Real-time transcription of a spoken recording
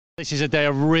This is a day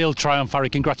of real triumph, Harry.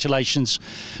 Congratulations.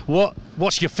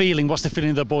 What's your feeling? What's the feeling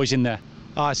of the boys in there?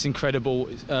 Oh, it's incredible.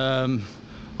 I'm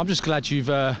just glad you've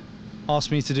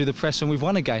asked me to do the press when we've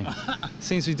won a game.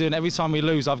 Seems to be doing it every time we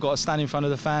lose. I've got to stand in front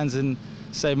of the fans and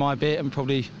say my bit, and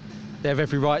probably they have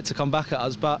every right to come back at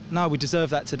us. But no, we deserve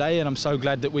that today, and I'm so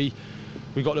glad that we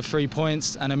got the 3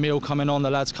 points, and Emil coming on, the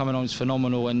lads coming on is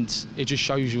phenomenal, and it just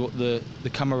shows you what the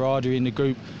camaraderie in the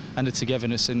group and the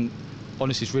togetherness. And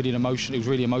honestly, it's really emotional. It was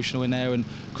really emotional in there, and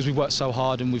because we worked so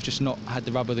hard and we've just not had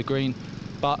the rub of the green.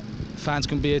 But fans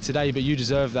can be here today, but you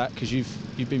deserve that because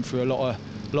you've been through a lot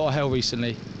of hell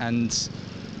recently, and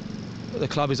the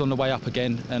club is on the way up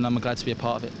again, and I'm glad to be a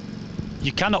part of it.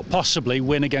 You cannot possibly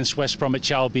win against West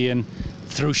Bromwich Albion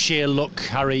through sheer luck,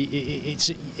 Harry.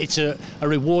 It's a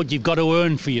reward you've got to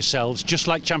earn for yourselves, just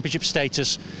like championship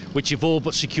status, which you've all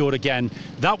but secured again.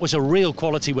 That was a real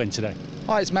quality win today.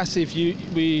 Oh, it's massive.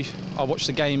 I watched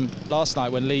the game last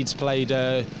night when Leeds played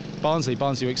Barnsley.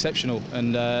 Barnsley were exceptional,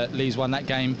 and Leeds won that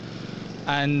game.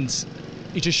 And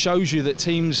it just shows you that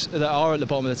teams that are at the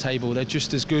bottom of the table, they're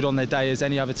just as good on their day as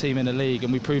any other team in the league,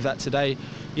 and we proved that today.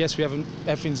 Yes,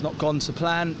 everything's not gone to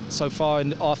plan so far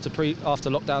after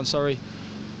lockdown, sorry.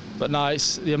 But no,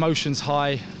 the emotion's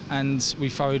high, and we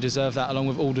thoroughly deserve that, along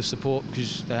with all the support,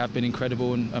 because they have been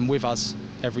incredible and with us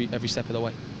every step of the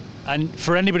way. And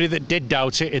for anybody that did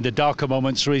doubt it in the darker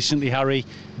moments recently, Harry,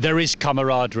 there is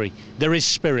camaraderie, there is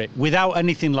spirit. Without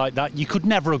anything like that, you could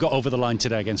never have got over the line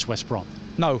today against West Brom.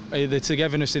 No, the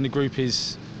togetherness in the group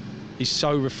is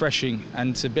so refreshing,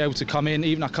 and to be able to come in,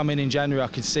 even I come in January, I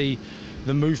could see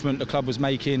the movement the club was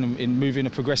making in moving a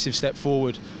progressive step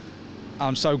forward.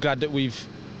 I'm so glad that we've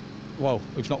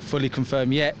not fully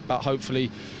confirmed yet, but hopefully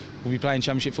we'll be playing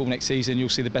championship football next season. You'll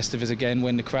see the best of us again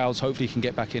when the crowds hopefully can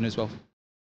get back in as well.